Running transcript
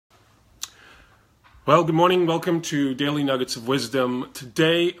Well, good morning. Welcome to Daily Nuggets of Wisdom.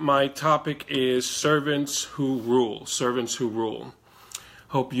 Today, my topic is servants who rule. Servants who rule.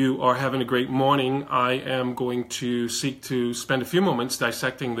 Hope you are having a great morning. I am going to seek to spend a few moments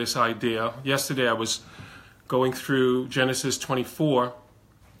dissecting this idea. Yesterday, I was going through Genesis 24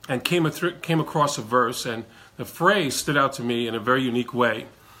 and came across a verse, and the phrase stood out to me in a very unique way.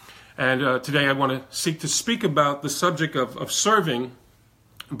 And today, I want to seek to speak about the subject of serving.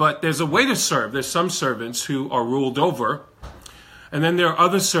 But there's a way to serve. There's some servants who are ruled over, and then there are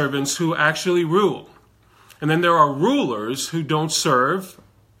other servants who actually rule. And then there are rulers who don't serve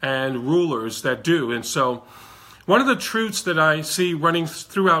and rulers that do. And so one of the truths that I see running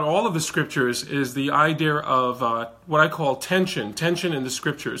throughout all of the scriptures is the idea of what I call tension in the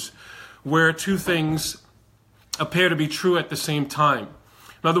scriptures, where two things appear to be true at the same time.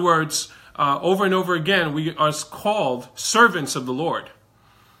 In other words, over and over again, we are called servants of the Lord.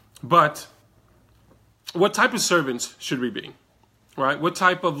 But what type of servants should we be, right? What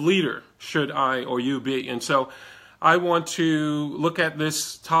type of leader should I or you be? And so I want to look at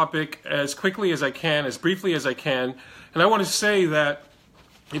this topic as quickly as I can, as briefly as I can. And I want to say that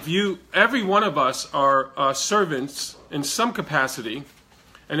every one of us are servants in some capacity,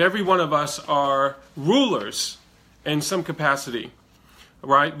 and every one of us are rulers in some capacity,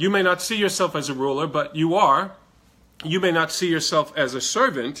 right? You may not see yourself as a ruler, but you are. You may not see yourself as a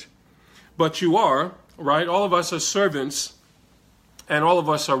servant, but you are, right? All of us are servants, and all of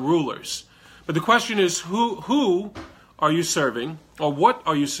us are rulers. But the question is, who are you serving, or what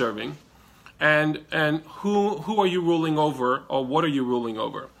are you serving, and who are you ruling over, or what are you ruling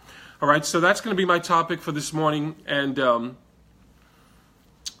over? All right, so that's going to be my topic for this morning, and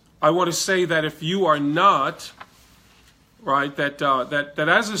I want to say that if you are not, right, that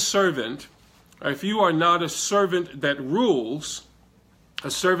as a servant, if you are not a servant that rules,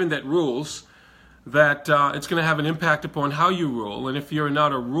 that it's going to have an impact upon how you rule. And if you're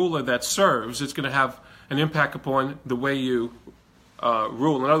not a ruler that serves, it's going to have an impact upon the way you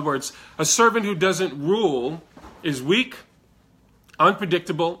rule. In other words, a servant who doesn't rule is weak,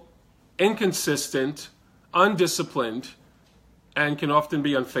 unpredictable, inconsistent, undisciplined, and can often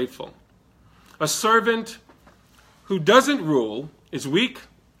be unfaithful. A servant who doesn't rule is weak,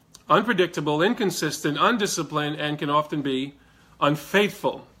 unpredictable, inconsistent, undisciplined, and can often be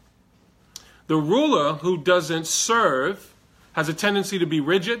unfaithful. The ruler who doesn't serve has a tendency to be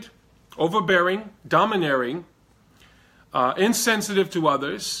rigid, overbearing, domineering, insensitive to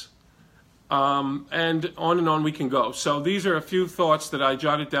others, and on we can go. So these are a few thoughts that I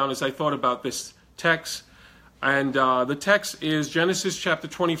jotted down as I thought about this text. And the text is Genesis chapter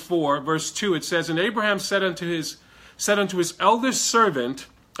 24, verse 2. It says, "And Abraham said unto his eldest servant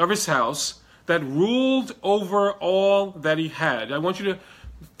of his house, that ruled over all that he had." I want you to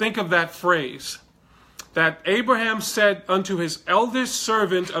think of that phrase. That Abraham said unto his eldest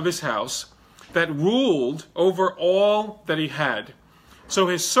servant of his house, that ruled over all that he had. So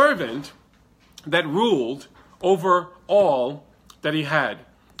his servant that ruled over all that he had.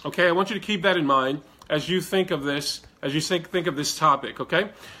 Okay, I want you to keep that in mind as you think of this, think of this topic, okay?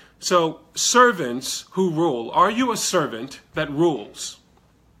 So, servants who rule. Are you a servant that rules?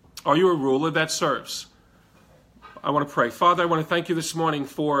 Are you a ruler that serves? I want to pray. Father, I want to thank you this morning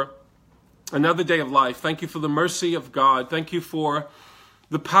for another day of life. Thank you for the mercy of God. Thank you for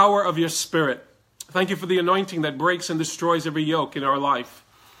the power of your Spirit. Thank you for the anointing that breaks and destroys every yoke in our life.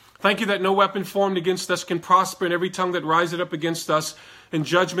 Thank you that no weapon formed against us can prosper, and every tongue that riseth up against us in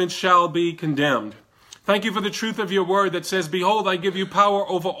judgment shall be condemned. Thank you for the truth of your word that says, "Behold, I give you power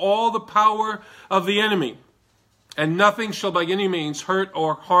over all the power of the enemy, and nothing shall by any means hurt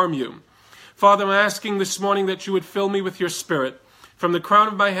or harm you." Father, I'm asking this morning that you would fill me with your Spirit from the crown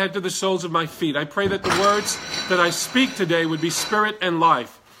of my head to the soles of my feet. I pray that the words that I speak today would be spirit and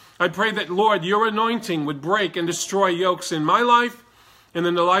life. I pray that, Lord, your anointing would break and destroy yokes in my life and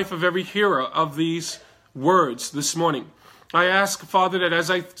in the life of every hearer of these words this morning. I ask, Father, that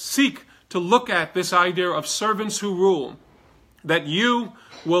as I seek to look at this idea of servants who rule, that you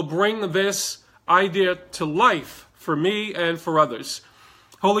will bring this idea to life for me and for others.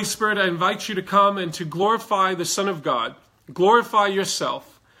 Holy Spirit, I invite you to come and to glorify the Son of God. Glorify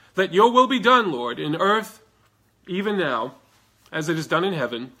yourself. That your will be done, Lord, in earth, even now, as it is done in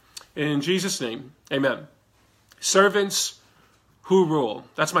heaven. In Jesus' name, amen. Servants who rule.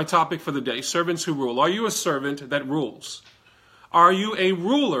 That's my topic for the day. Servants who rule. Are you a servant that rules? Are you a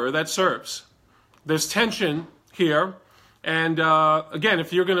ruler that serves? There's tension here. And again,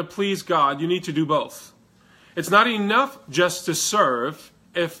 if you're going to please God, you need to do both. It's not enough just to serve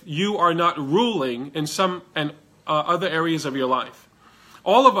if you are not ruling in some other areas of your life.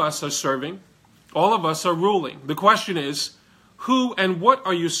 All of us are serving. All of us are ruling. The question is, who and what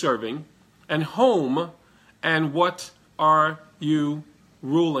are you serving? And whom and what are you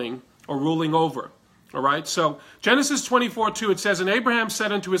ruling or ruling over? All right, so Genesis 24:2, it says, "And Abraham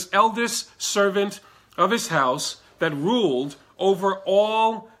said unto his eldest servant of his house that ruled over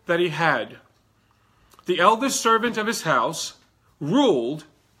all that he had." The eldest servant of his house ruled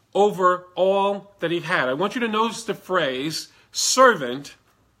over all that he had. I want you to notice the phrase, servant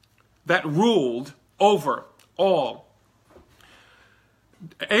that ruled over all.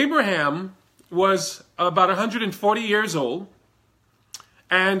 Abraham was about 140 years old,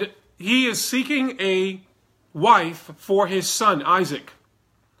 and he is seeking a wife for his son, Isaac.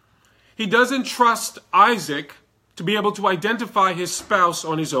 He doesn't trust Isaac to be able to identify his spouse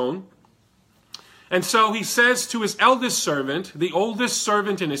on his own. And so he says to his eldest servant, the oldest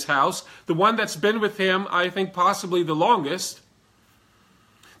servant in his house, the one that's been with him, I think possibly the longest,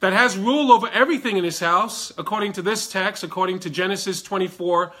 that has rule over everything in his house, according to this text, according to Genesis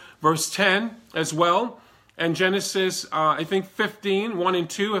 24, verse 10 as well, and Genesis, I think 15, 1 and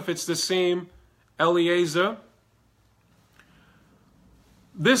 2, if it's the same Eliezer.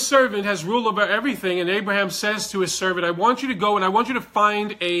 This servant has rule over everything, and Abraham says to his servant, I want you to go and I want you to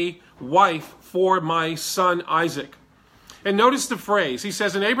find a wife for my son Isaac. And notice the phrase. He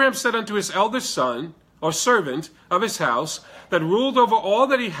says, "And Abraham said unto his eldest son," or servant of his house, that ruled over all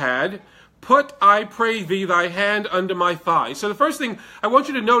that he had, "Put, I pray thee, thy hand under my thigh." So the first thing I want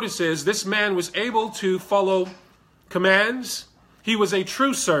you to notice is this man was able to follow commands. He was a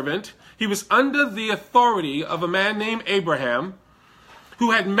true servant. He was under the authority of a man named Abraham,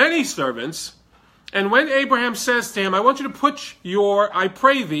 who had many servants. And when Abraham says to him, I want you to put your, I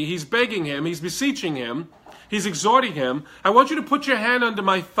pray thee, he's begging him, he's beseeching him, he's exhorting him, I want you to put your hand under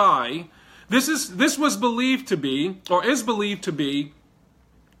my thigh. This was believed to be, or is believed to be,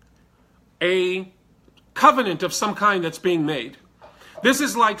 a covenant of some kind that's being made. This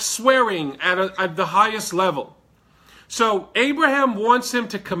is like swearing at the highest level. So Abraham wants him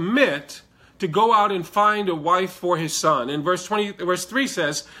to commit to go out and find a wife for his son. And verse 3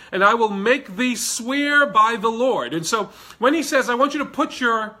 says, "And I will make thee swear by the Lord." And so when he says, I want you to put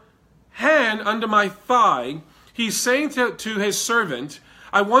your hand under my thigh, he's saying to his servant,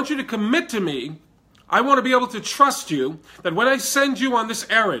 I want you to commit to me. I want to be able to trust you that when I send you on this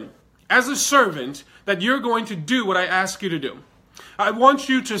errand as a servant, that you're going to do what I ask you to do. I want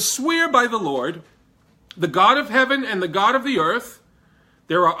you to swear by the Lord, the God of heaven and the God of the earth.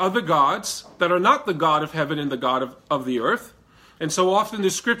 There are other gods that are not the God of heaven and the God of the earth. And so often the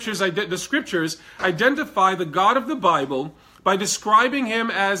scriptures identify the God of the Bible by describing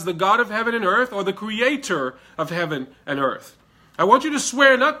him as the God of heaven and earth, or the creator of heaven and earth. I want you to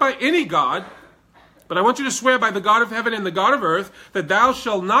swear not by any God, but I want you to swear by the God of heaven and the God of earth, that thou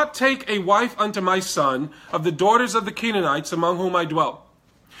shalt not take a wife unto my son of the daughters of the Canaanites among whom I dwell.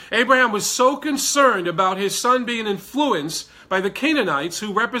 Abraham was so concerned about his son being influenced by the Canaanites,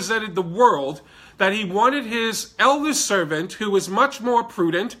 who represented the world, that he wanted his eldest servant, who was much more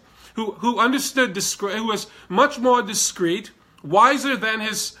prudent, who understood, who was much more discreet, wiser than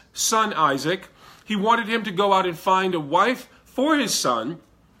his son Isaac. He wanted him to go out and find a wife for his son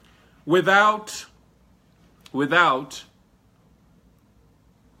without,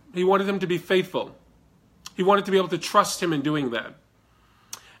 he wanted him to be faithful. He wanted to be able to trust him in doing that.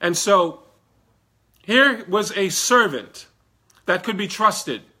 And so here was a servant that could be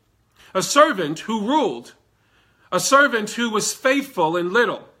trusted, a servant who ruled, a servant who was faithful in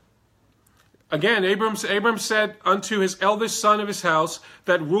little. Again, Abram said unto his eldest son of his house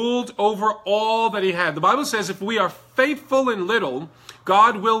that ruled over all that he had. The Bible says if we are faithful in little,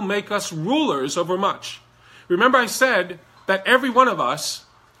 God will make us rulers over much. Remember I said that every one of us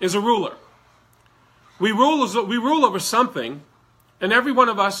is a ruler. We rule over something, and every one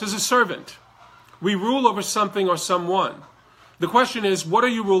of us is a servant. We rule over something or someone. The question is, what are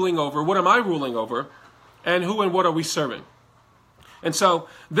you ruling over? What am I ruling over? And who and what are we serving? And so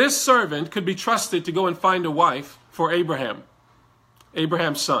this servant could be trusted to go and find a wife for Abraham,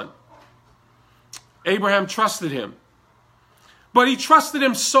 Abraham's son. Abraham trusted him. But he trusted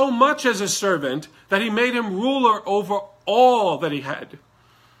him so much as a servant that he made him ruler over all that he had.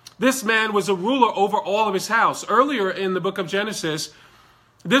 This man was a ruler over all of his house. Earlier in the book of Genesis,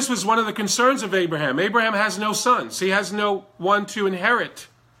 this was one of the concerns of Abraham. Abraham has no sons. He has no one to inherit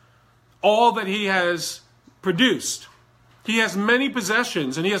all that he has produced. He has many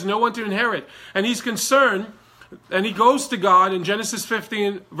possessions, and he has no one to inherit. And he's concerned, and he goes to God in Genesis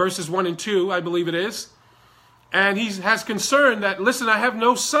 15, verses 1 and 2, I believe it is. And he has concern that, listen, I have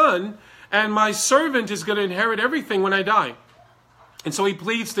no son, and my servant is going to inherit everything when I die. And so he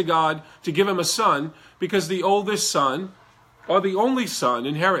pleads to God to give him a son, because the oldest son, or the only son,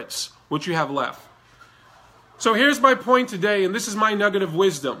 inherits what you have left. So here's my point today, and this is my nugget of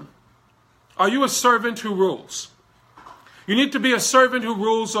wisdom. Are you a servant who rules? You need to be a servant who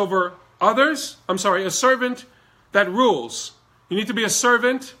rules over others. A servant that rules. You need to be a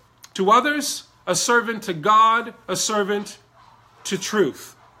servant to others, a servant to God, a servant to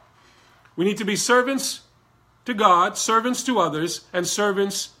truth. We need to be servants to God, servants to others, and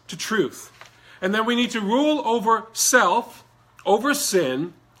servants to truth. And then we need to rule over self, over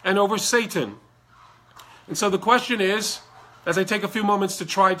sin, and over Satan. And so the question is, as I take a few moments to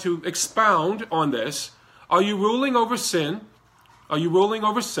try to expound on this, are you ruling over sin? Are you ruling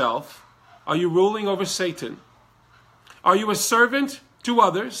over self? Are you ruling over Satan? Are you a servant to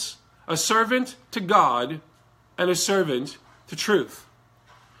others, a servant to God, and a servant to truth?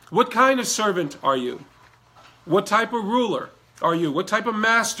 What kind of servant are you? What type of ruler are you? What type of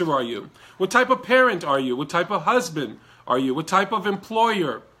master are you? What type of parent are you? What type of husband are you? What type of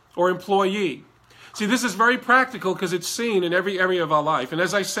employer or employee? See, this is very practical because it's seen in every area of our life. And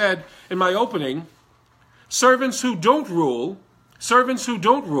as I said in my opening, servants who don't rule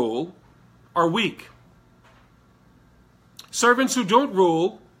are weak. Servants who don't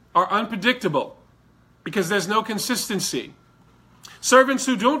rule are unpredictable because there's no consistency. Servants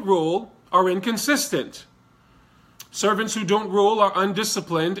who don't rule are inconsistent. Servants who don't rule are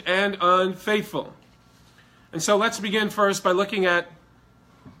undisciplined and unfaithful. And so let's begin first by looking at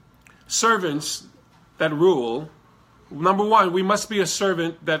servants that rule. Number one, we must be a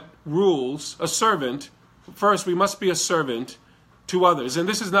servant that rules. A servant. First, we must be a servant to others. And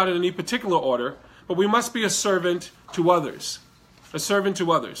this is not in any particular order, but we must be a servant to others. A servant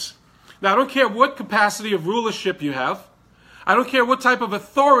to others. Now, I don't care what capacity of rulership you have. I don't care what type of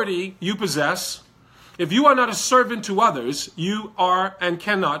authority you possess. If you are not a servant to others, you are and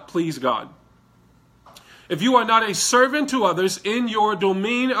cannot please God. If you are not a servant to others in your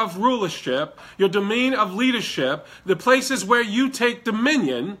domain of rulership, your domain of leadership, the places where you take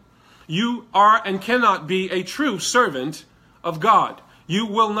dominion, you are and cannot be a true servant of God. You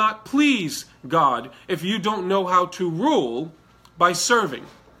will not please God if you don't know how to rule by serving.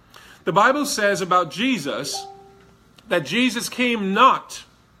 The Bible says about Jesus that Jesus came not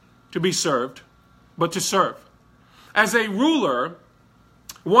to be served, but to serve. As a ruler,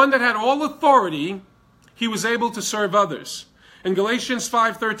 one that had all authority, he was able to serve others. In Galatians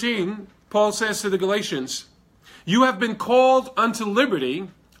 5:13, Paul says to the Galatians, "You have been called unto liberty,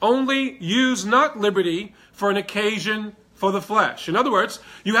 only use not liberty for an occasion for the flesh." In other words,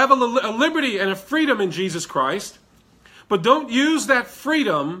 you have a liberty and a freedom in Jesus Christ, but don't use that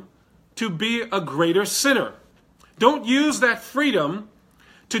freedom to be a greater sinner. Don't use that freedom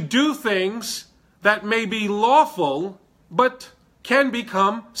to do things that may be lawful, but can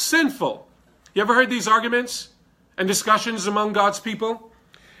become sinful. You ever heard these arguments and discussions among God's people?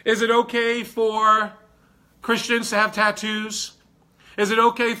 Is it okay for Christians to have tattoos? Is it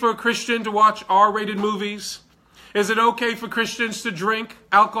okay for a Christian to watch R-rated movies? Is it okay for Christians to drink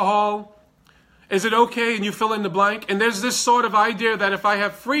alcohol? Is it okay? And you fill in the blank. And there's this sort of idea that if I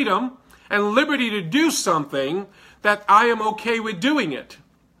have freedom and liberty to do something, that I am okay with doing it.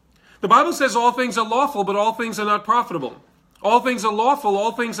 The Bible says all things are lawful, but all things are not profitable. All things are lawful,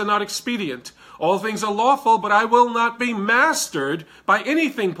 all things are not expedient. All things are lawful, but I will not be mastered by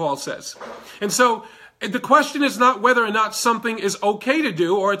anything, Paul says. And so the question is not whether or not something is okay to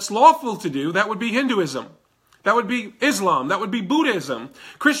do or it's lawful to do. That would be Hinduism. That would be Islam. That would be Buddhism.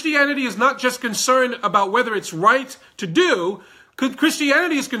 Christianity is not just concerned about whether it's right to do.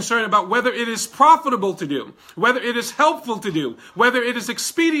 Christianity is concerned about whether it is profitable to do, whether it is helpful to do, whether it is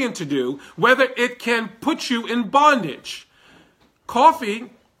expedient to do, whether it can put you in bondage.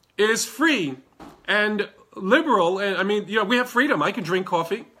 Coffee is free and liberal, and I mean, we have freedom. I can drink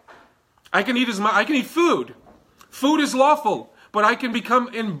coffee. I can eat food. Food is lawful, but I can become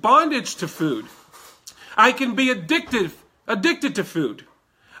in bondage to food. I can be addicted to food.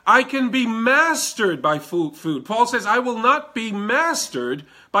 I can be mastered by food. Paul says, I will not be mastered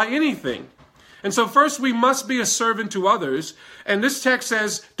by anything. And so first we must be a servant to others. And this text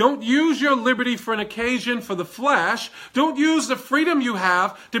says, don't use your liberty for an occasion for the flesh. Don't use the freedom you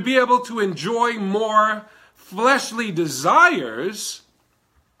have to be able to enjoy more fleshly desires,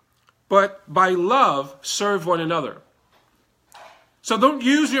 but by love serve one another. So don't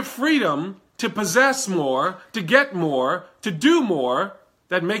use your freedom to possess more, to get more, to do more.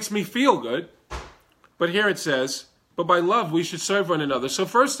 That makes me feel good. But here it says, but by love we should serve one another. So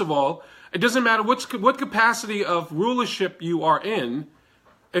first of all, it doesn't matter what capacity of rulership you are in.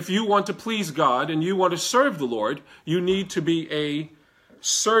 if you want to please God and you want to serve the Lord, you need to be a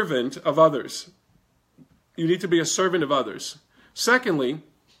servant of others. You need to be a servant of others. Secondly,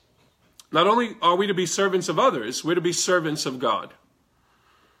 not only are we to be servants of others, we're to be servants of God.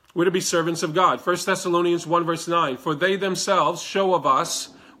 We're to be servants of God. 1 Thessalonians 1 verse 9, for they themselves show of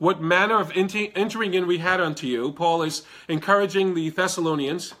us what manner of entering in we had unto you. Paul is encouraging the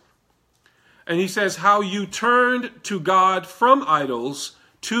Thessalonians. And he says, how you turned to God from idols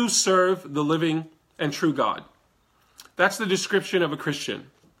to serve the living and true God. That's the description of a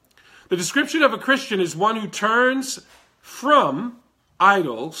Christian. The description of a Christian is one who turns from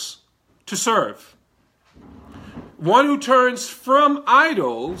idols to serve. One who turns from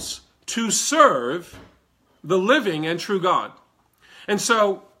idols to serve the living and true God. And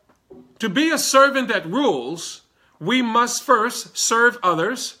so, to be a servant that rules, we must first serve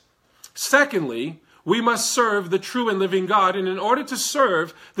others. Secondly, we must serve the true and living God. And in order to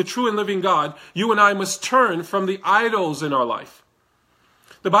serve the true and living God, you and I must turn from the idols in our life.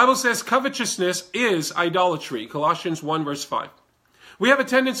 The Bible says covetousness is idolatry. Colossians 1 verse 5. We have a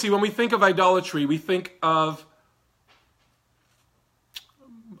tendency when we think of idolatry, we think of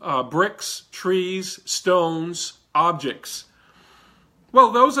bricks, trees, stones, objects.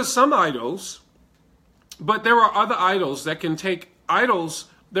 Well, those are some idols, but there are other idols that can take idols.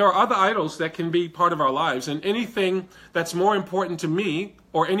 There are other idols that can be part of our lives, and anything that's more important to me,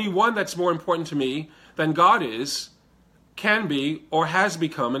 or anyone that's more important to me than God is, can be or has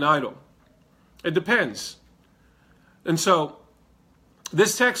become an idol. It depends. And so,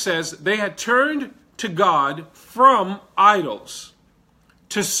 this text says they had turned to God from idols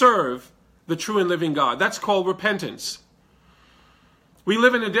to serve the true and living God. That's called repentance. We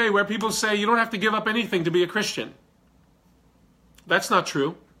live in a day where people say you don't have to give up anything to be a Christian. That's not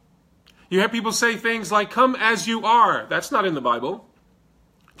true. You hear people say things like, come as you are. That's not in the Bible.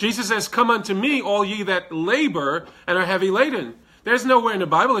 Jesus says, come unto me, all ye that labor and are heavy laden. There's nowhere in the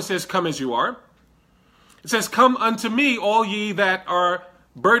Bible that says, come as you are. It says, come unto me, all ye that are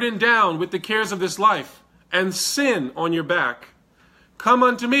burdened down with the cares of this life and sin on your back. Come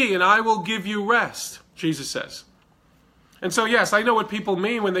unto me and I will give you rest, Jesus says. And so, yes, I know what people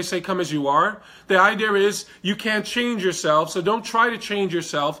mean when they say come as you are. The idea is you can't change yourself, so don't try to change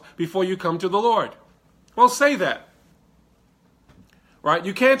yourself before you come to the Lord. Well, say that. Right?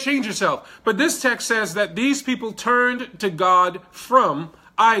 You can't change yourself. But this text says that these people turned to God from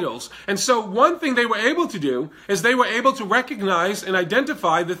idols. And so one thing they were able to do is they were able to recognize and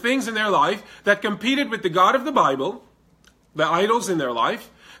identify the things in their life that competed with the God of the Bible, the idols in their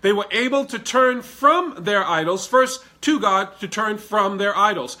life. They were able to turn from their idols, first to God, to turn from their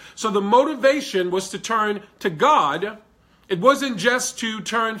idols. So the motivation was to turn to God. It wasn't just to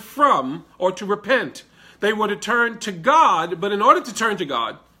turn from or to repent. They were to turn to God, but in order to turn to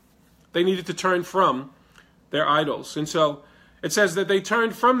God, they needed to turn from their idols. And so it says that they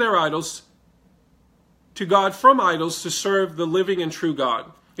turned from their idols to God from idols to serve the living and true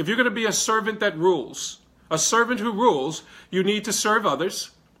God. If you're going to be a servant that rules, a servant who rules, you need to serve others,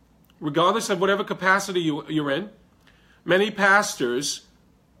 regardless of whatever capacity you're in. Many pastors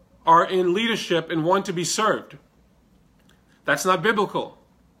are in leadership and want to be served. That's not biblical.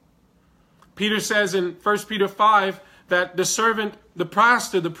 Peter says in 1 Peter 5 that the servant, the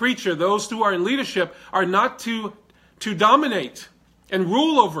pastor, the preacher, those who are in leadership are not to dominate and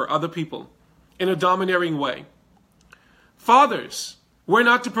rule over other people in a domineering way. Fathers, we're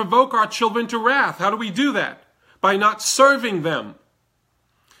not to provoke our children to wrath. How do we do that? By not serving them.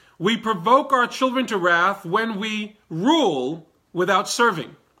 We provoke our children to wrath when we rule without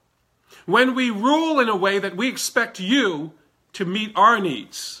serving. When we rule in a way that we expect you to meet our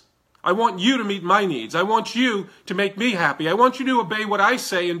needs. I want you to meet my needs. I want you to make me happy. I want you to obey what I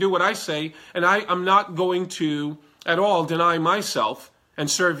say and do what I say, and I am not going to at all deny myself and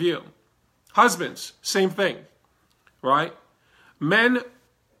serve you. Husbands, same thing, right? Men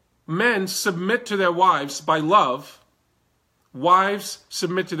submit to their wives by love. Wives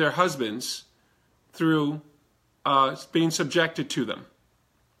submit to their husbands through being subjected to them.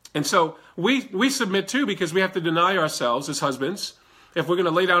 And so we submit too because we have to deny ourselves as husbands. If we're going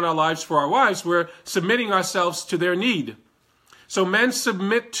to lay down our lives for our wives, we're submitting ourselves to their need. So men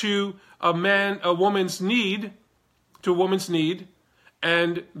submit to a woman's need,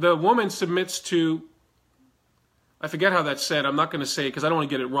 and the woman submits to, I forget how that's said, I'm not going to say it because I don't want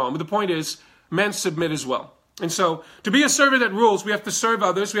to get it wrong, but the point is, men submit as well. And so, to be a servant that rules, we have to serve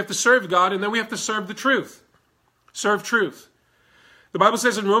others, we have to serve God, and then we have to serve the truth. Serve truth. The Bible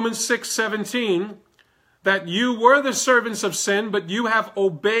says in Romans 6:17 that you were the servants of sin, but you have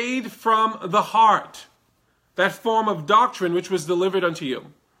obeyed from the heart that form of doctrine which was delivered unto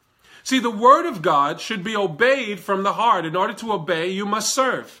you. See, the word of God should be obeyed from the heart. In order to obey, you must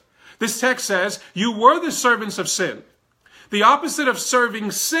serve. This text says, you were the servants of sin. The opposite of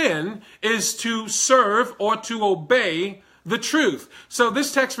serving sin is to serve or to obey the truth. So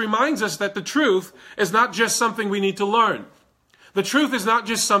this text reminds us that the truth is not just something we need to learn. The truth is not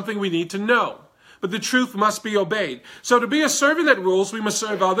just something we need to know, but the truth must be obeyed. So to be a servant that rules, we must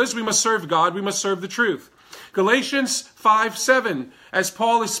serve others, we must serve God, we must serve the truth. Galatians 5:7, as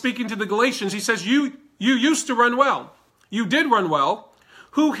Paul is speaking to the Galatians, he says, you used to run well. You did run well.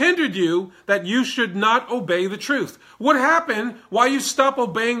 Who hindered you that you should not obey the truth? What happened? Why you stop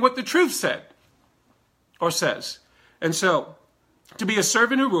obeying what the truth said or says? And so, to be a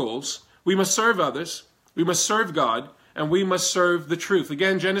servant who rules, we must serve others, we must serve God, and we must serve the truth.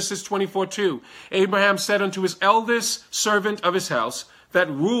 Again, Genesis 24:2. Abraham said unto his eldest servant of his house that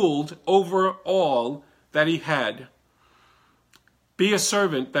ruled over all that he had. Be a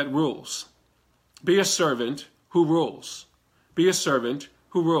servant that rules. Be a servant who rules. Be a servant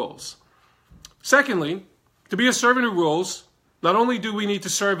who rules. Secondly, to be a servant who rules, not only do we need to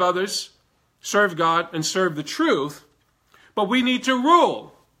serve others, serve God, and serve the truth, but we need to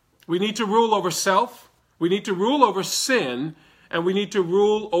rule. We need to rule over self, we need to rule over sin, and we need to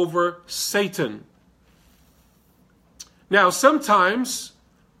rule over Satan. Now, sometimes,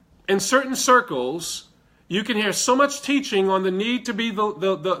 in certain circles, you can hear so much teaching on the need to be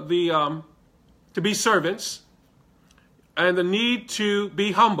to be servants, and the need to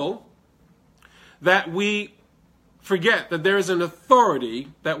be humble, that we forget that there is an authority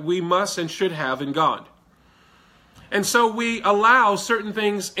that we must and should have in God. And so we allow certain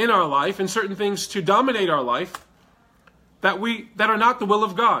things in our life and certain things to dominate our life that are not the will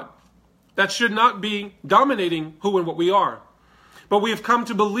of God, that should not be dominating who and what we are. But we have come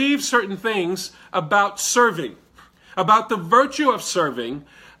to believe certain things about serving, about the virtue of serving,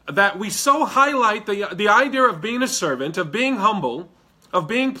 that we so highlight the idea of being a servant, of being humble, of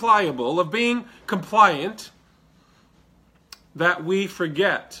being pliable, of being compliant, that we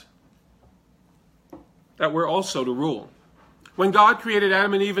forget that we're also to rule. When God created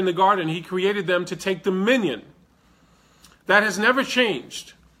Adam and Eve in the garden, he created them to take dominion. That has never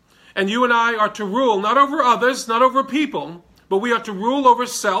changed. And you and I are to rule, not over others, not over people, but we are to rule over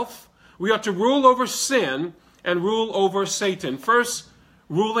self, we are to rule over sin, and rule over Satan. First,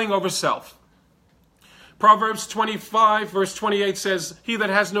 ruling over self. Proverbs 25 verse 28 says, he that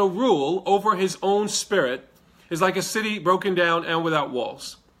has no rule over his own spirit is like a city broken down and without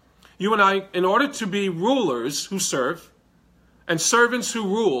walls. You and I, in order to be rulers who serve and servants who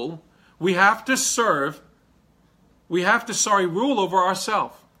rule, we have to rule over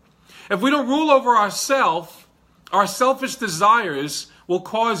ourselves. If we don't rule over ourselves, our selfish desires will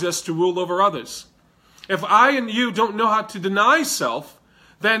cause us to rule over others. If I and you don't know how to deny self,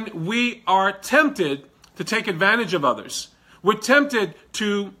 then we are tempted to take advantage of others. We're tempted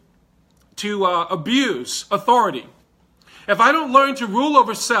to abuse authority. If I don't learn to rule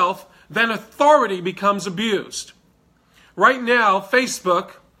over self, then authority becomes abused. Right now,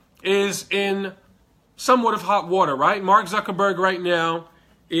 Facebook is in somewhat of hot water, right? Mark Zuckerberg right now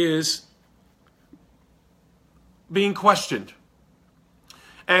is being questioned.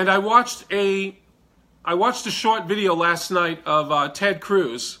 And I watched a short video last night of Ted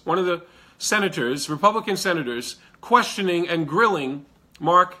Cruz, one of the senators, Republican senators, questioning and grilling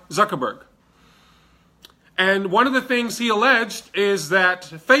Mark Zuckerberg. And one of the things he alleged is that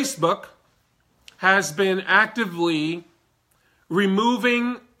Facebook has been actively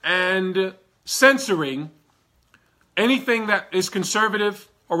removing and censoring anything that is conservative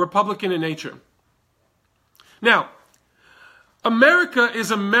or Republican in nature. Now, America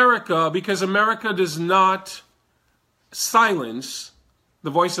is America because America does not silence the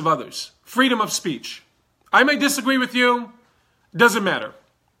voice of others. Freedom of speech. I may disagree with you. Doesn't matter.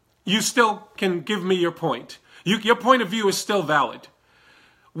 You still can give me your point. Your point of view is still valid.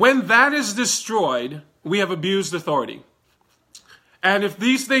 When that is destroyed, we have abused authority. And if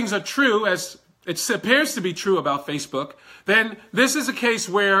these things are true, as it appears to be true about Facebook, then this is a case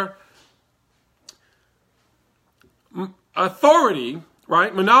where authority,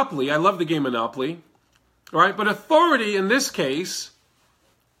 right? Monopoly. I love the game Monopoly, right? But authority in this case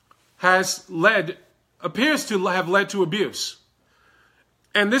appears to have led to abuse.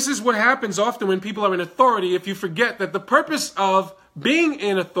 And this is what happens often when people are in authority, if you forget that the purpose of being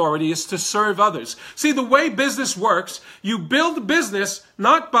in authority is to serve others. See, the way business works, you build business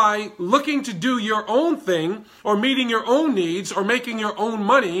not by looking to do your own thing or meeting your own needs or making your own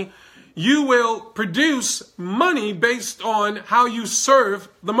money. You will produce money based on how you serve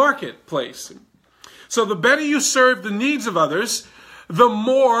the marketplace. So the better you serve the needs of others, the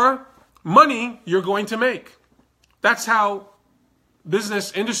more money you're going to make. That's how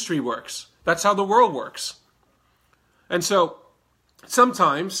business industry works. That's how the world works. And so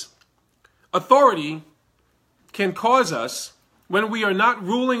sometimes authority can cause us, when we are not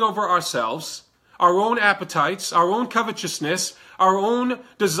ruling over ourselves, our own appetites, our own covetousness, our own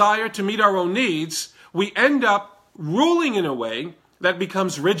desire to meet our own needs, we end up ruling in a way that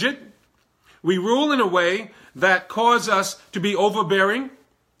becomes rigid. We rule in a way that causes us to be overbearing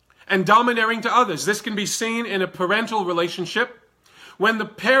and domineering to others. This can be seen in a parental relationship when the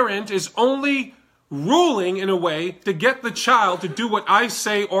parent is only ruling in a way to get the child to do what I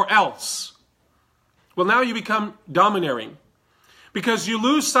say or else. Well, now you become domineering, because you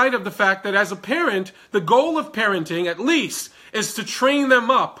lose sight of the fact that as a parent, the goal of parenting, at least, is to train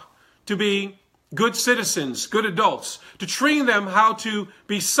them up to be good citizens, good adults, to train them how to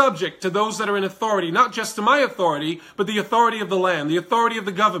be subject to those that are in authority, not just to my authority, but the authority of the land, the authority of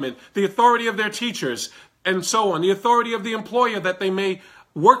the government, the authority of their teachers, and so on, the authority of the employer that they may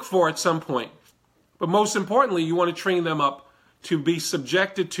work for at some point. But most importantly, you want to train them up to be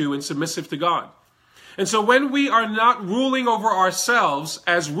subjected to and submissive to God. And so when we are not ruling over ourselves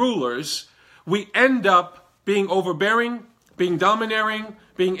as rulers, we end up being overbearing, being domineering,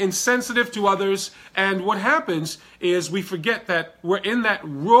 being insensitive to others. And what happens is we forget that we're in that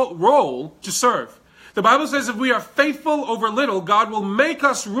role to serve. The Bible says if we are faithful over little, God will make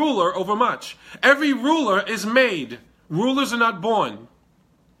us ruler over much. Every ruler is made. Rulers are not born.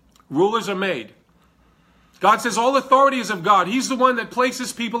 Rulers are made. God says all authority is of God. He's the one that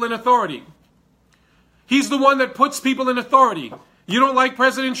places people in authority. He's the one that puts people in authority. You don't like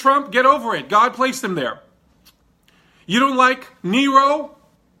President Trump? Get over it. God placed him there. You don't like Nero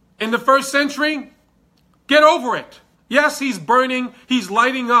in the first century? Get over it. Yes, he's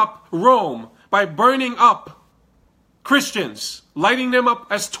lighting up Rome by burning up Christians, lighting them up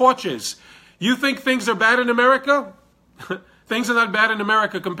as torches. You think things are bad in America? Things are not bad in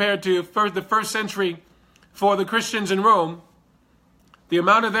America compared to the first century for the Christians in Rome. The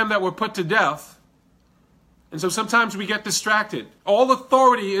amount of them that were put to death. And so sometimes we get distracted. All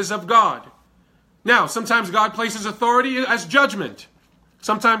authority is of God. Now, sometimes God places authority as judgment.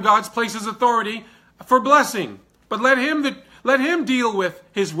 Sometimes God places authority for blessing. But let him deal with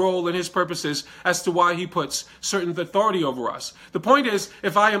his role and his purposes as to why he puts certain authority over us. The point is,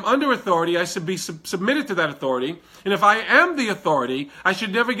 if I am under authority, I should be submitted to that authority. And if I am the authority, I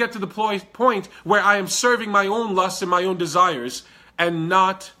should never get to the point where I am serving my own lusts and my own desires and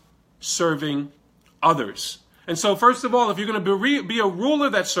not serving others. And so, first of all, if you're going to be a ruler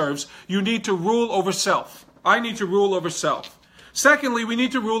that serves, you need to rule over self. I need to rule over self. Secondly, we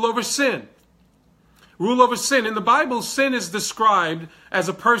need to rule over sin. Rule over sin. In the Bible, sin is described as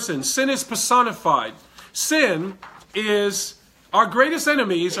a person. Sin is personified. Sin is, our greatest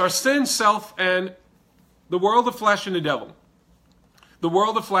enemies are sin, self, and the world, the flesh, and the devil. The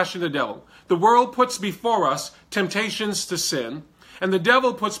world, the flesh, and the devil. The world puts before us temptations to sin, and the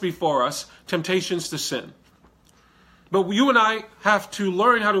devil puts before us temptations to sin. But you and I have to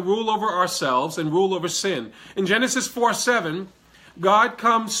learn how to rule over ourselves and rule over sin. In Genesis 4:7, God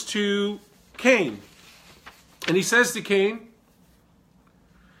comes to Cain. And he says to Cain,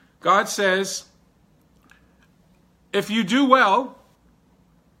 God says, if you do well,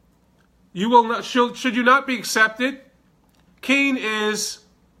 you will not, should you not be accepted? Cain is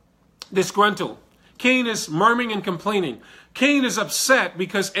disgruntled. Cain is murmuring and complaining. Cain is upset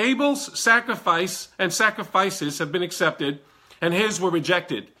because Abel's sacrifice and sacrifices have been accepted and his were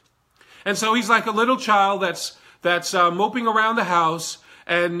rejected. And so he's like a little child that's moping around the house,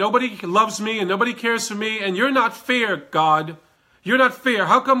 and nobody loves me and nobody cares for me, and you're not fair, God. You're not fair.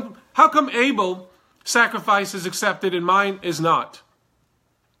 How come Abel's sacrifice is accepted and mine is not?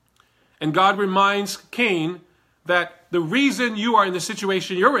 And God reminds Cain that the reason you are in the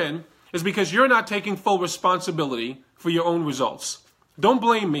situation you're in is because you're not taking full responsibility for your own results. Don't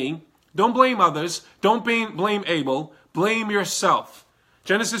blame me. Don't blame others. Don't blame Abel. Blame yourself.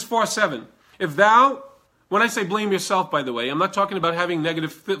 Genesis 4:7. If thou, when I say blame yourself, by the way, I'm not talking about having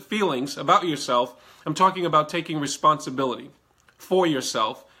negative feelings about yourself. I'm talking about taking responsibility for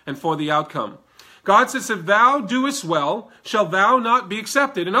yourself and for the outcome. God says, if thou doest well, shall thou not be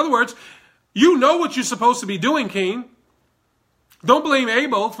accepted. In other words, you know what you're supposed to be doing, Cain. Don't blame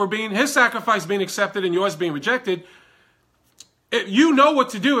Abel for his sacrifice being accepted and yours being rejected. You know what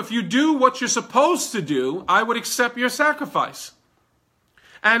to do. If you do what you're supposed to do, I would accept your sacrifice.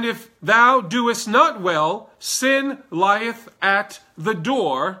 And if thou doest not well, sin lieth at the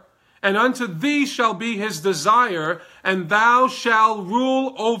door, and unto thee shall be his desire, and thou shalt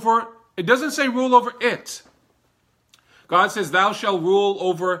rule over. It doesn't say rule over it. God says, thou shalt rule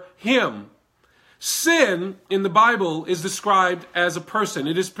over him. Sin in the Bible is described as a person.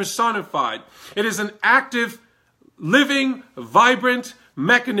 It is personified. It is an active, living, vibrant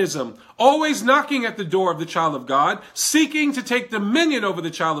mechanism, always knocking at the door of the child of God, seeking to take dominion over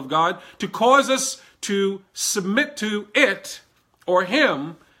the child of God, to cause us to submit to it or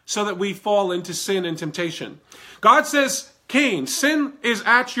him so that we fall into sin and temptation. God says, Cain, sin is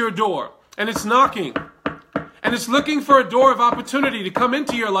at your door and it's knocking. And it's looking for a door of opportunity to come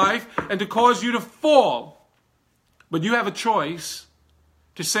into your life and to cause you to fall. But you have a choice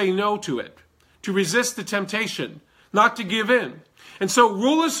to say no to it, to resist the temptation, not to give in. And so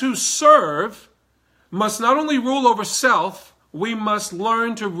rulers who serve must not only rule over self, we must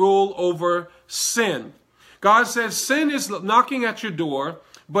learn to rule over sin. God says, sin is knocking at your door,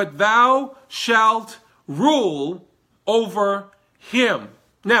 but thou shalt rule over him.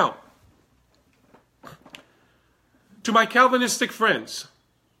 Now, to my Calvinistic friends,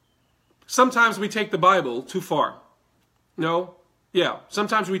 sometimes we take the Bible too far. No? Yeah,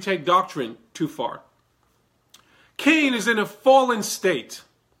 sometimes we take doctrine too far. Cain is in a fallen state.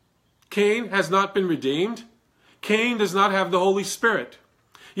 Cain has not been redeemed. Cain does not have the Holy Spirit.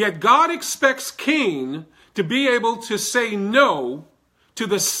 Yet God expects Cain to be able to say no to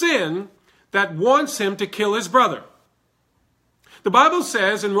the sin that wants him to kill his brother. The Bible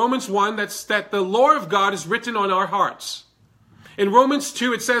says in Romans 1 that the law of God is written on our hearts. In Romans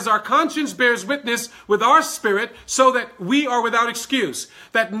 2 it says our conscience bears witness with our spirit so that we are without excuse.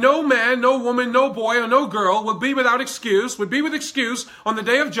 That no man, no woman, no boy, or no girl would be with excuse on the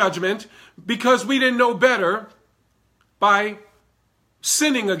day of judgment because we didn't know better by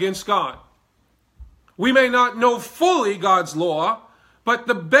sinning against God. We may not know fully God's law, but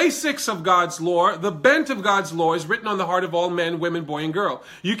the basics of God's law, the bent of God's law is written on the heart of all men, women, boy, and girl.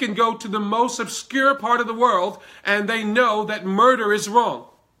 You can go to the most obscure part of the world and they know that murder is wrong.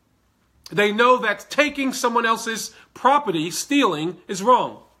 They know that taking someone else's property, stealing, is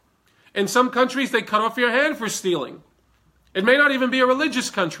wrong. In some countries, they cut off your hand for stealing. It may not even be a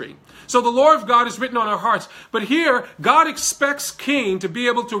religious country. So the law of God is written on our hearts. But here, God expects Cain to be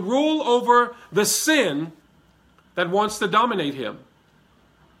able to rule over the sin that wants to dominate him.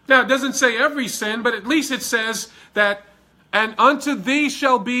 Now, it doesn't say every sin, but at least it says that, and unto thee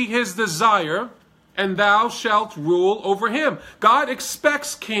shall be his desire, and thou shalt rule over him. God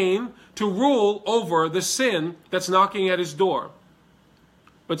expects Cain to rule over the sin that's knocking at his door.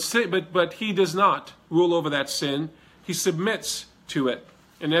 But he does not rule over that sin. He submits to it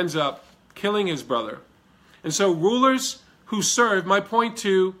and ends up killing his brother. And so rulers who serve, my point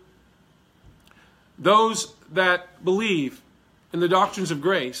to those that believe in the doctrines of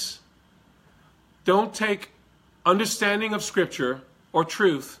grace, don't take understanding of Scripture or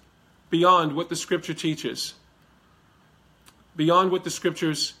truth beyond what the Scripture teaches. Beyond what the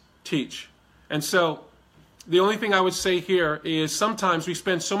Scriptures teach. And so, the only thing I would say here is sometimes we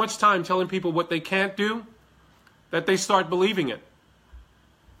spend so much time telling people what they can't do that they start believing it.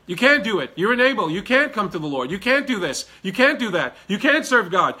 You can't do it. You're unable. You can't come to the Lord. You can't do this. You can't do that. You can't serve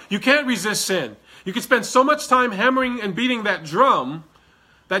God. You can't resist sin. You can spend so much time hammering and beating that drum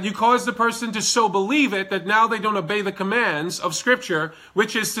that you cause the person to so believe it that now they don't obey the commands of Scripture,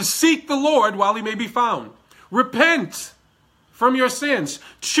 which is to seek the Lord while he may be found. Repent from your sins.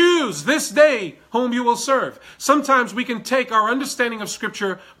 Choose this day whom you will serve. Sometimes we can take our understanding of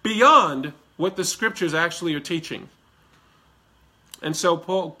Scripture beyond what the Scriptures actually are teaching. And so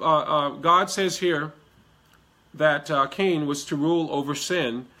God says here that Cain was to rule over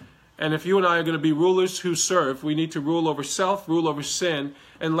sin. And if you and I are going to be rulers who serve, we need to rule over self, rule over sin.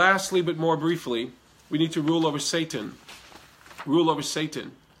 And lastly, but more briefly, we need to rule over Satan. Rule over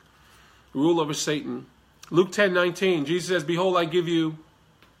Satan. Rule over Satan. Luke 10:19, Jesus says, behold, I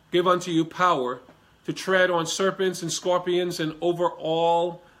give unto you power to tread on serpents and scorpions and over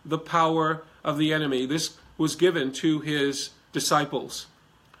all the power of the enemy. This was given to his disciples.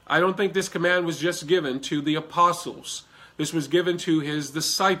 I don't think this command was just given to the apostles. This was given to his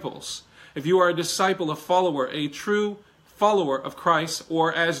disciples. If you are a disciple, a follower, a true follower of Christ,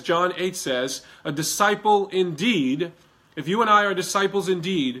 or as John 8 says, a disciple indeed, if you and I are disciples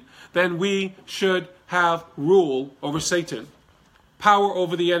indeed, then we should have rule over Satan, power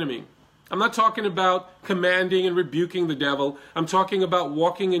over the enemy. I'm not talking about commanding and rebuking the devil. I'm talking about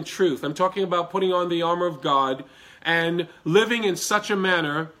walking in truth. I'm talking about putting on the armor of God and living in such a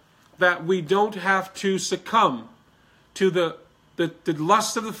manner that we don't have to succumb to the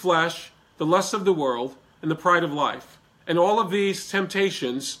lust of the flesh, the lust of the world, and the pride of life. And all of these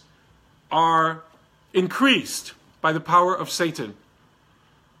temptations are increased by the power of Satan.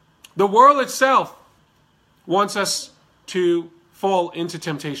 The world itself wants us to fall into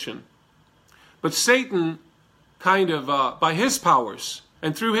temptation. But Satan kind of, by his powers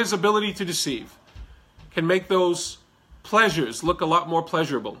and through his ability to deceive, can make those pleasures look a lot more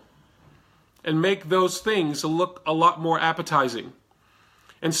pleasurable and make those things look a lot more appetizing.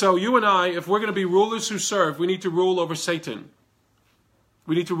 And so you and I, if we're going to be rulers who serve, we need to rule over Satan.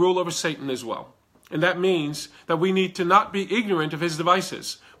 We need to rule over Satan as well. And that means that we need to not be ignorant of his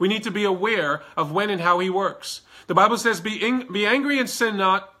devices. We need to be aware of when and how he works. The Bible says, be angry and sin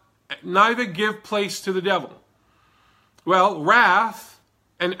not, neither give place to the devil. Well, wrath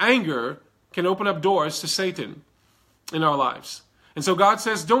and anger can open up doors to Satan in our lives. And so God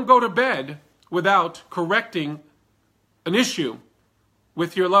says, don't go to bed without correcting an issue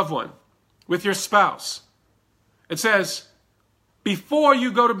with your loved one, with your spouse. It says, before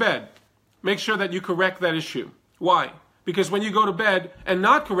you go to bed, make sure that you correct that issue. Why? Because when you go to bed and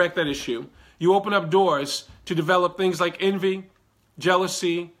not correct that issue, you open up doors to develop things like envy,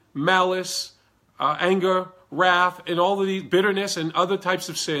 jealousy, malice, anger, wrath, and all of these bitterness and other types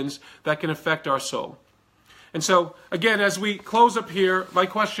of sins that can affect our soul. And so, again, as we close up here, my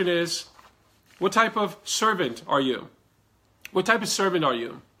question is, what type of servant are you? What type of servant are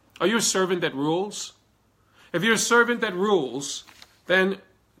you? Are you a servant that rules? If you're a servant that rules, then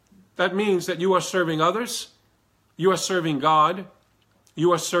that means that you are serving others, you are serving God,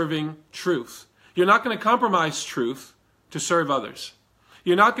 you are serving truth. You're not going to compromise truth to serve others.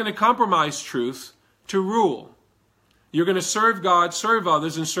 You're not going to compromise truth to rule. You're going to serve God, serve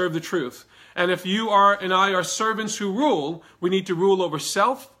others, and serve the truth. And if you are and I are servants who rule, we need to rule over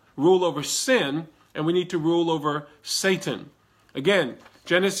self, rule over sin, and we need to rule over Satan. Again,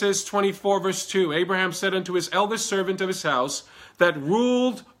 Genesis 24 verse 2, Abraham said unto his eldest servant of his house that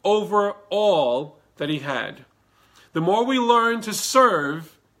ruled over all that he had. The more we learn to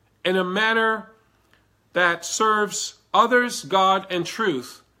serve in a manner that serves others, God, and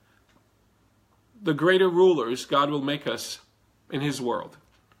truth, the greater rulers God will make us in his world.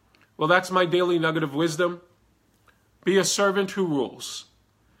 Well, that's my daily nugget of wisdom. Be a servant who rules.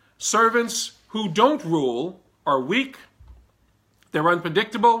 Servants who don't rule are weak, they're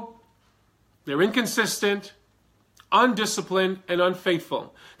unpredictable, they're inconsistent, undisciplined, and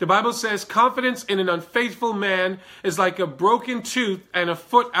unfaithful. The Bible says confidence in an unfaithful man is like a broken tooth and a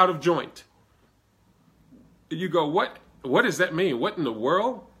foot out of joint. You go, what does that mean? What in the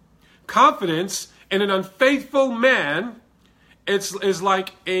world? Confidence in an unfaithful man is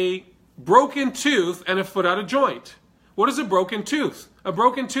like a broken tooth and a foot out of joint. What is a broken tooth? A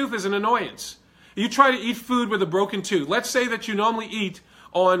broken tooth is an annoyance. You try to eat food with a broken tooth. Let's say that you normally eat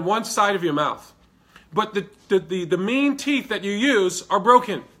on one side of your mouth, but the main teeth that you use are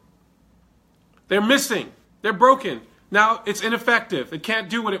broken. They're missing. They're broken. Now it's ineffective. It can't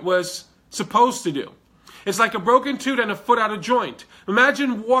do what it was supposed to do. It's like a broken tooth and a foot out of joint.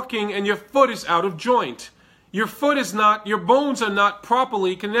 Imagine walking and your foot is out of joint. Your bones are not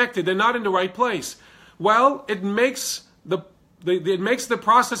properly connected. They're not in the right place. Well, it makes the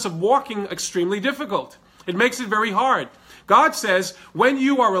process of walking extremely difficult. It makes it very hard. God says, when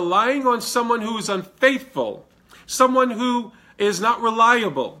you are relying on someone who is unfaithful, someone who is not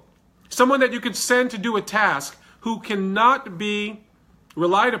reliable, someone that you could send to do a task who cannot be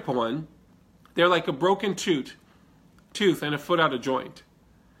relied upon, they're like a broken tooth and a foot out of joint.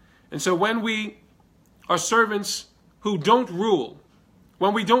 And so when we are servants who don't rule,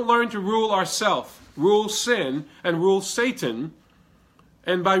 when we don't learn to rule ourselves, rule sin, and rule Satan,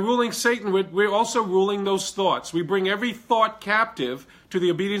 and by ruling Satan, we're also ruling those thoughts. We bring every thought captive to the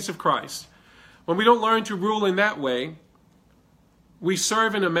obedience of Christ. When we don't learn to rule in that way, we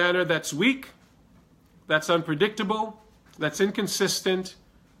serve in a manner that's weak, that's unpredictable, that's inconsistent,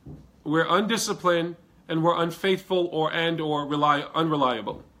 we're undisciplined, and we're unfaithful or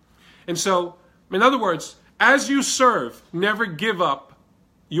unreliable. And so, in other words, as you serve, never give up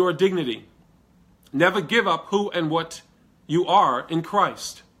your dignity. Never give up who and what you are in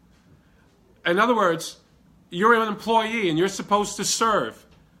Christ. In other words, you're an employee and you're supposed to serve,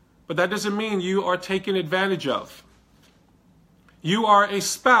 but that doesn't mean you are taken advantage of. You are a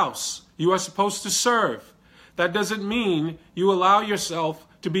spouse. You are supposed to serve. That doesn't mean you allow yourself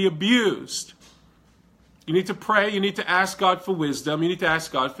to be abused. You need to pray. You need to ask God for wisdom. You need to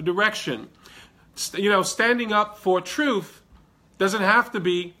ask God for direction. Standing up for truth doesn't have to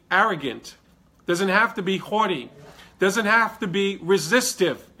be arrogant. Doesn't have to be haughty. Doesn't have to be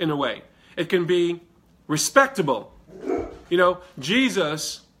resistive in a way. It can be respectable.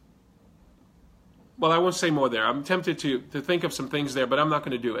 Jesus, well, I won't say more there. I'm tempted to think of some things there, but I'm not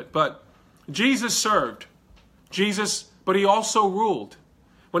going to do it. But Jesus served. But he also ruled.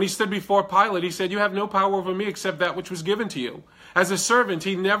 When he stood before Pilate, he said, "You have no power over me except that which was given to you." As a servant,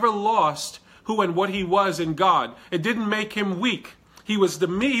 he never lost who and what he was in God. It didn't make him weak. He was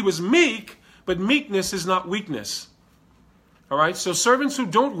meek, but meekness is not weakness. All right? So servants who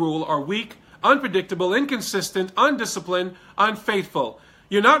don't rule are weak, unpredictable, inconsistent, undisciplined, unfaithful.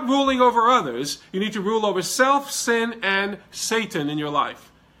 You're not ruling over others. You need to rule over self, sin, and Satan in your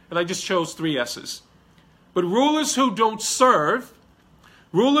life. And I just chose 3 S's. But rulers who don't serve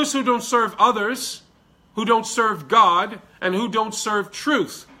others, who don't serve God, and who don't serve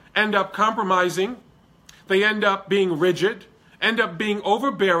truth, end up compromising. They end up being rigid, end up being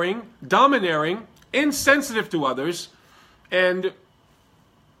overbearing, domineering, insensitive to others, and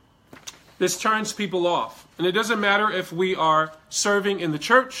this turns people off. And it doesn't matter if we are serving in the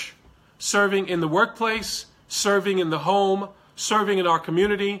church, serving in the workplace, serving in the home, serving in our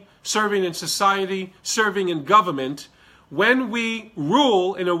community, serving in society, serving in government. When we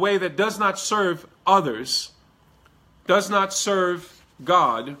rule in a way that does not serve others, does not serve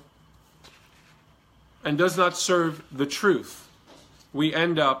God, and does not serve the truth, we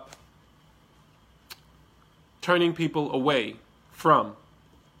end up turning people away from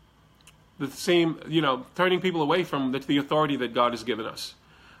turning people away from the authority that God has given us.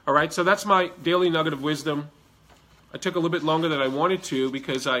 All right, so that's my daily nugget of wisdom. I took a little bit longer than I wanted to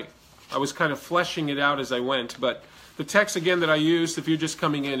because I was kind of fleshing it out as I went. But the text again that I used, if you're just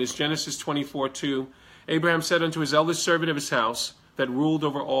coming in, is Genesis 24:2. Abraham said unto his eldest servant of his house that ruled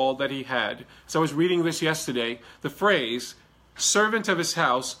over all that he had. So I was reading this yesterday. The phrase, servant of his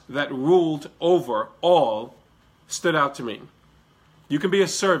house that ruled over all, stood out to me. You can be a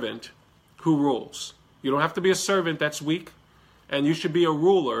servant who rules. You don't have to be a servant that's weak, and you should be a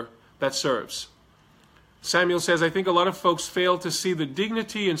ruler that serves. Samuel says, I think a lot of folks fail to see the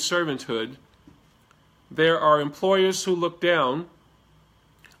dignity in servanthood. There are employers who look down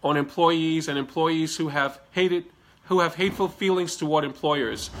on employees and employees who have hateful feelings toward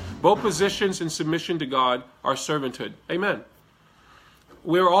employers. Both positions in submission to God are servanthood. Amen.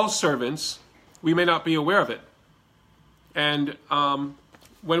 We're all servants. We may not be aware of it. And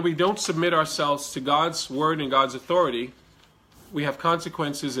when we don't submit ourselves to God's word and God's authority, we have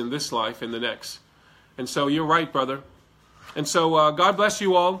consequences in this life and the next. And so you're right, brother. And so God bless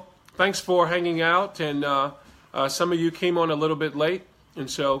you all. Thanks for hanging out. And some of you came on a little bit late, and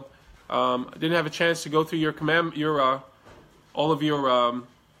so I didn't have a chance to go through all of your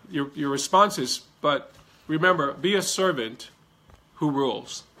responses. But remember, be a servant who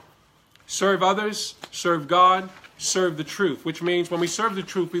rules. Serve others, serve God, serve the truth, which means when we serve the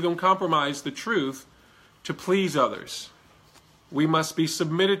truth, we don't compromise the truth to please others. We must be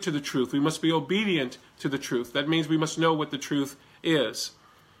submitted to the truth. We must be obedient to the truth. That means we must know what the truth is.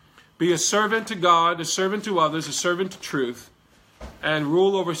 Be a servant to God, a servant to others, a servant to truth, and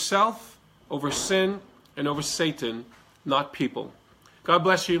rule over self, over sin, and over Satan, not people. God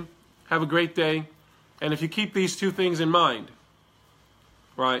bless you. Have a great day. And if you keep these 2 things in mind,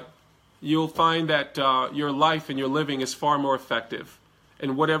 right, you'll find that your life and your living is far more effective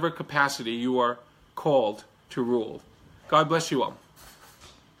in whatever capacity you are called to rule. God bless you all.